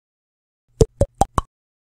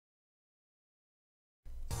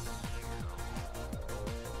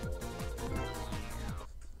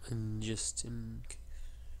And just in...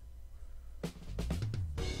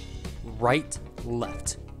 right,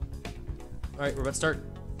 left. Alright, we're about to start.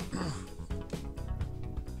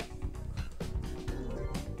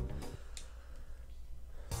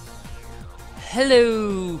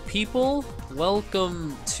 Hello, people.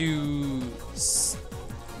 Welcome to...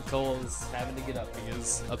 Cole is having to get up. He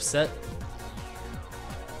is upset.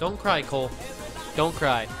 Don't cry, Cole. Don't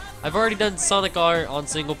cry. I've already done Sonic R on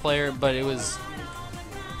single player, but it was...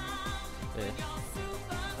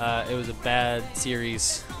 it was a bad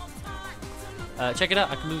series. Check it out.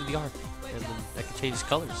 I can move the R, and then I can change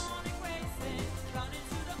colors.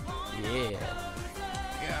 Yeah.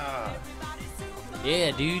 God.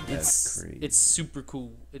 Yeah, dude. That's crazy. It's super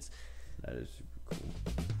cool. That is super cool.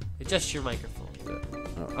 Adjust your microphone.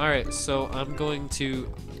 Oh. All right, so I'm going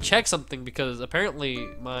to check something because apparently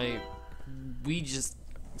we just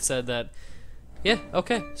said that. Yeah.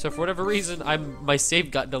 Okay. So for whatever reason, my save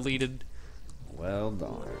got deleted. Well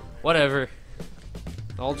done. Whatever.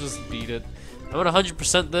 I'll just beat it. I'm gonna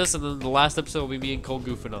 100% this, and then the last episode will be me and Cole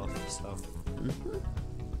goofing off. So.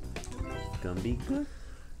 It's gonna be good.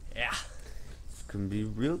 Yeah. It's gonna be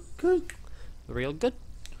real good. Real good.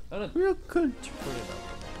 Real good.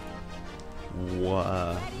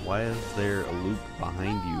 Why is there a loop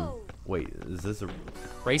behind you? Wait, is this a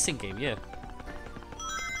Racing game, yeah.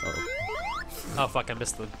 Oh. Oh fuck, I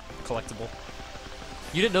missed the collectible.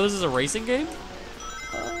 You didn't know this is a racing game?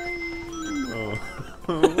 Oh.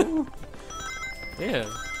 Yeah.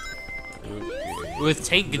 Okay. With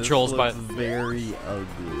tank controls, looks but very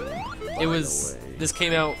ugly. it was. This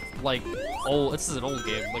came out like old. This is an old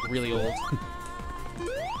game, like really old.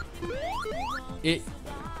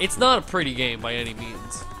 It's not a pretty game by any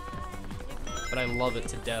means, but I love it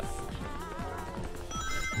to death.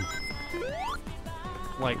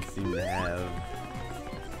 Like, seem to have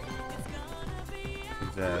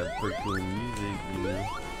that pretty cool music, you know.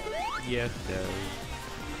 yeah. It does.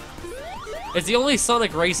 It's the only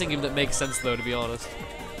Sonic racing game that makes sense, though, to be honest.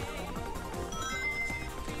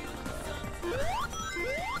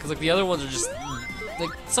 Because like the other ones are just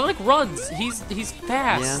like Sonic runs. He's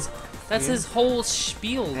fast. Yeah. That's his whole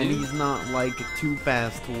spiel, dude. And he's not like too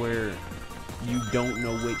fast to where you don't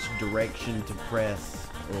know which direction to press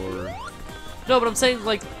or. No, but I'm saying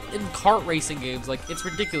like in kart racing games, like it's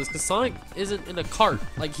ridiculous because Sonic isn't in a cart.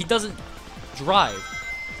 Like he doesn't drive.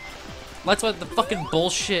 That's why the fucking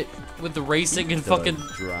bullshit with the racing and fucking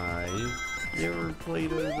drive. You ever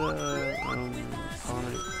played Sonic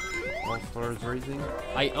All Stars Racing?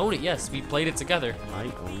 I own it. Yes, we played it together. I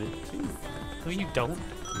own it too. No, you don't.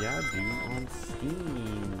 Yeah, I do on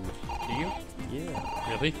Steam. Do you?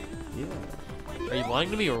 Yeah. Really? Yeah. Are you lying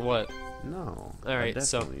to me or what? No. Alright, I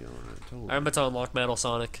so definitely own it. Totally. I'm about to unlock Metal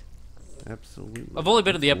Sonic. Absolutely. I've only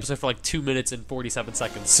been in the episode for like 2 minutes and 47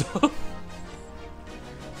 seconds, so.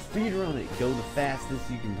 Speedrun it. Go the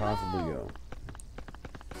fastest you can possibly go.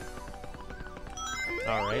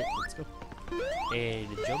 Alright, let's go. And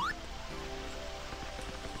jump.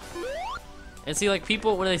 And see, like,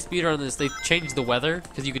 people, when they speedrun this, they change the weather,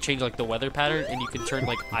 because you could change, like, the weather pattern, and you can turn,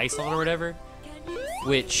 like, ice on or whatever.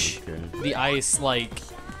 Which, the ice, like,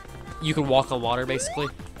 you can walk on water, basically.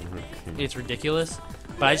 Okay. It's ridiculous.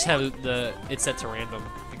 But I just have it set to random,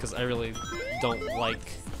 because I really don't like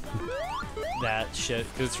that shit,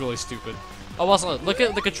 because it's really stupid. Oh, also, look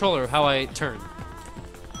at the controller, how I turn.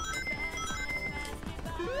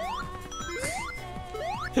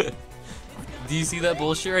 Do you see that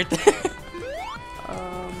bullshit right there?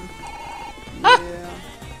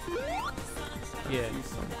 Yeah. Yeah.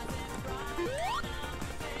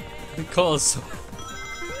 Cole's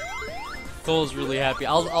really happy.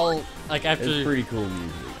 I'll like after. It's pretty cool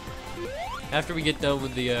music. After we get done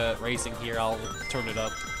with the racing here, I'll turn it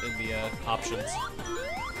up in the options.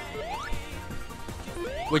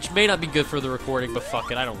 Which may not be good for the recording, but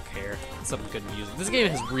fuck it, I don't care. It's some good music. This game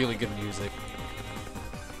has really good music.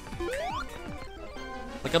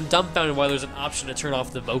 Like, I'm dumbfounded why there's an option to turn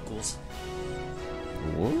off the vocals.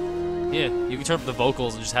 What? Yeah, you can turn up the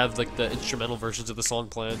vocals and just have, like, the instrumental versions of the song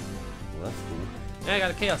playing. Well, that's cool. Yeah, I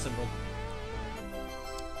got a chaos symbol.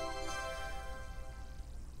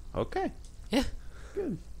 Okay. Yeah.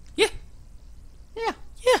 Good. Yeah. Yeah.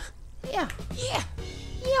 Yeah. Yeah. Yeah.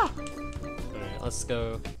 Yeah. Alright, let's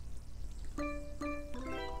go.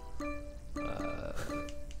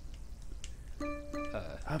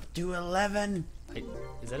 Up to 11.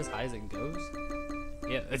 Is that as high as it goes?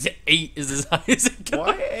 Yeah, it's 8 is as high as it goes.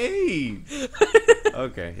 Why 8?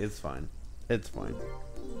 Okay, it's fine. It's fine.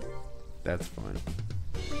 That's fine.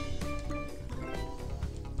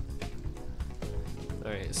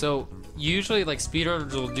 Alright, so usually like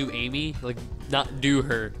speedrunners will do Amy, like not do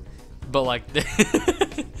her. but like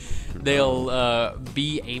they'll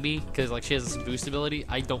be Amy because like she has this boost ability.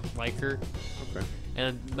 I don't like her. Okay.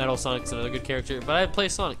 And Metal Sonic's another good character, but I play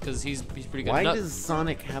Sonic because he's pretty good. Why does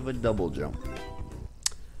Sonic have a double jump?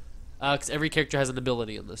 Because every character has an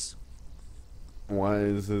ability in this. Why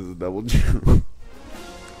is his a double jump?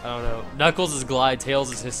 I don't know. Knuckles is glide,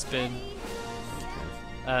 Tails is his spin.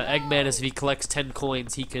 Eggman is if he collects 10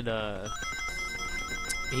 coins, he can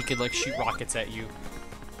like shoot rockets at you.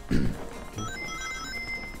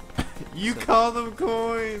 You call them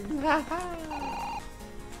coins.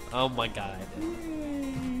 Oh my god.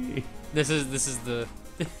 This is the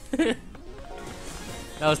that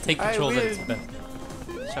was take control at its best.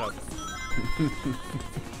 Shut up.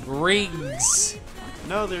 Rings.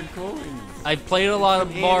 No, they're coins. I played a lot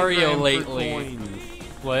of Mario lately.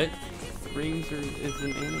 What? Rings is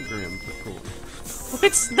an anagram for coins.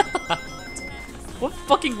 It's not. What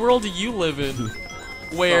fucking world do you live in?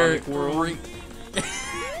 Where Sonic world.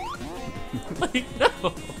 Like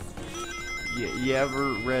no. You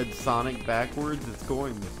ever read Sonic backwards? It's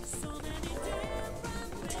coins.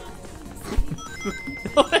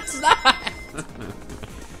 No, it's not.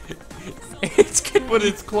 It's good, but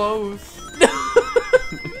it's close.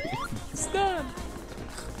 It's not.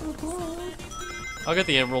 I'll get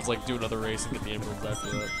the emeralds, like do another race and get the emeralds after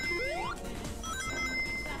that.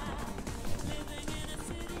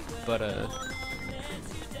 But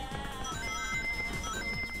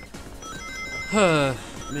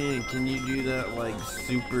man, can you do that like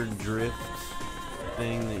super drift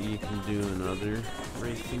thing that you can do in other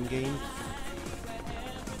racing games?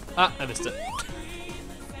 Ah, I missed it.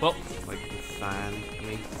 Well, like the Sonic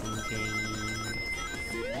racing game.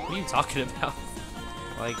 What are you talking about?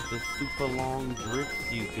 Like the super long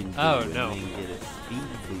drifts you can do and then get a speed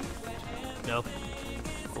boost. No.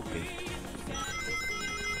 Okay.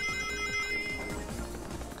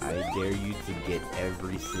 I dare you to get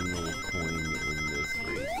every single coin in this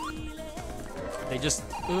race. They just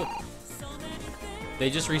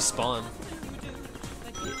respawn.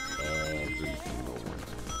 Get every single one.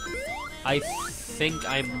 I think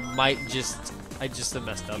I might I just have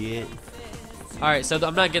messed up. Get. Alright, so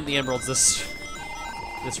I'm not getting the emeralds this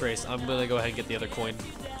race. I'm gonna go ahead and get the other coin.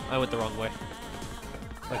 I went the wrong way.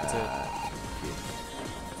 Like to.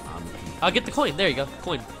 I'll get the coin. There you go.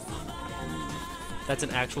 Coin. That's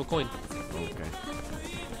an actual coin. Okay.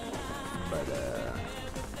 But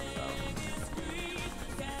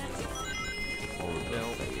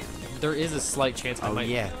no, there is a slight chance I might.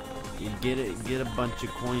 Yeah. You get a bunch of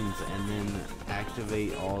coins and then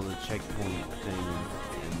activate all the checkpoint things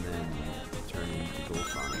and then turn into Gold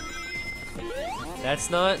Sonic. That's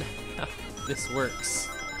not how this works.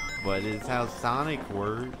 But it's how Sonic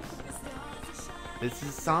works. This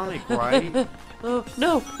is Sonic, right? Oh,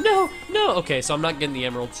 no, no, no. Okay, so I'm not getting the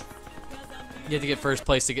emeralds. You have to get first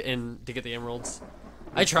place to get the emeralds.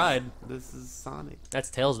 I tried. This is Sonic. That's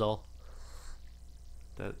Tails doll.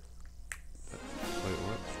 Wait,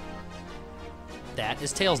 what? That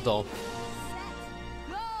is Tails doll.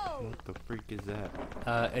 What the freak is that?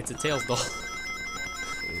 It's a Tails doll.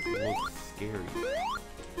 It looks scary.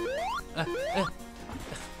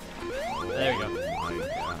 There we go. Oh my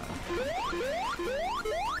god.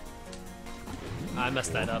 I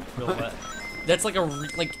messed that up real bad. That's like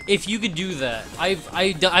if you could do that.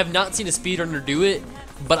 I've not seen a speedrunner do it,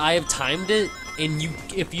 but I have timed it, and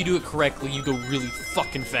if you do it correctly, you go really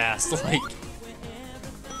fucking fast. Like,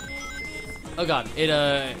 oh god, it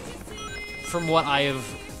from what I have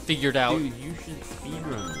figured out. Dude, you should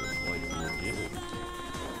speedrun this like legit.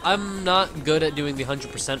 I'm not good at doing the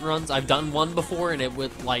 100% runs. I've done one before, and it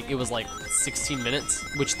was like 16 minutes,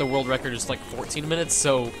 which the world record is like 14 minutes.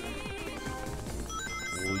 So.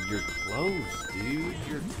 Well, you're close, dude.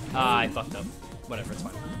 You're close. I fucked up. Whatever, it's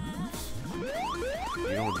fine.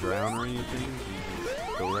 You don't drown or anything? You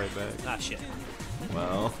just go right back? Ah, shit.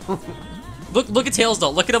 Well. Look at Tails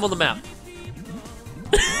doll. Look at him on the map.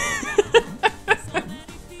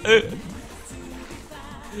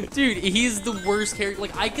 Dude, he's the worst character.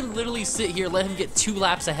 Like, I can literally sit here, let him get 2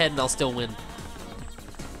 laps ahead, and I'll still win.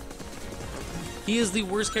 He is the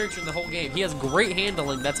worst character in the whole game. He has great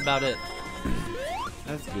handling. That's about it.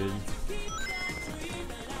 That's good.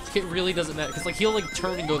 It really doesn't matter, because like he'll like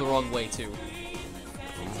turn and go the wrong way too.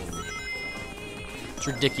 It's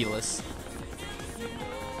ridiculous.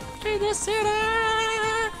 To the city.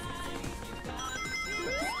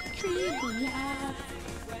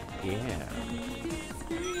 Yeah.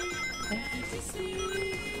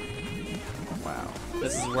 Wow.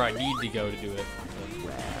 This is where I need to go to do it.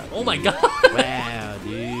 Wow. Oh my god. Wow,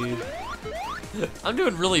 dude. I'm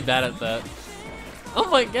doing really bad at that. Oh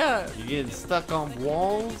my god. You getting stuck on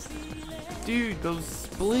walls? Dude, those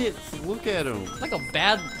splits. Look at them. Like a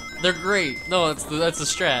bad. They're great. No, that's a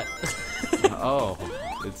strat. Oh,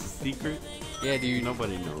 it's a secret. Yeah, dude.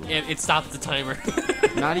 Nobody knows. And it stops the timer.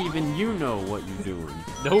 Not even you know what you're doing.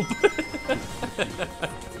 Nope.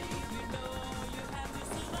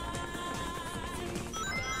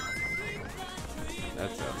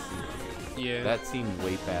 That's how it seems. Yeah. That seemed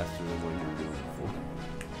way faster than what you were doing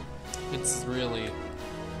before. It's really.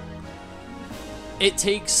 It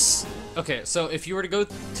takes. Okay, so if you were to go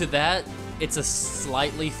to that, it's a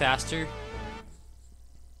slightly faster.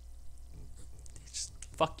 Just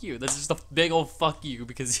fuck you. That's just a big old fuck you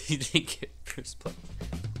because you didn't get first place.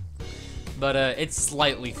 But it's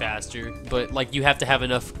slightly faster, but like you have to have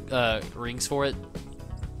enough rings for it,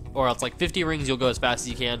 or else like 50 rings you'll go as fast as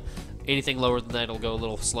you can. Anything lower than that, it'll go a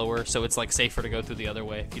little slower. So it's like safer to go through the other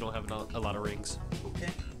way if you don't have a lot of rings. Okay.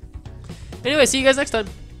 Anyway, see you guys next time.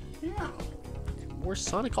 Yeah. More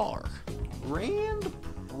Sonic R. Rand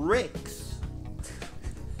pricks.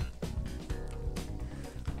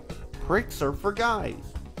 Pricks are for guys.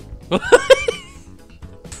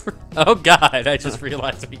 Oh God! I just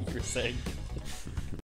realized what you were saying.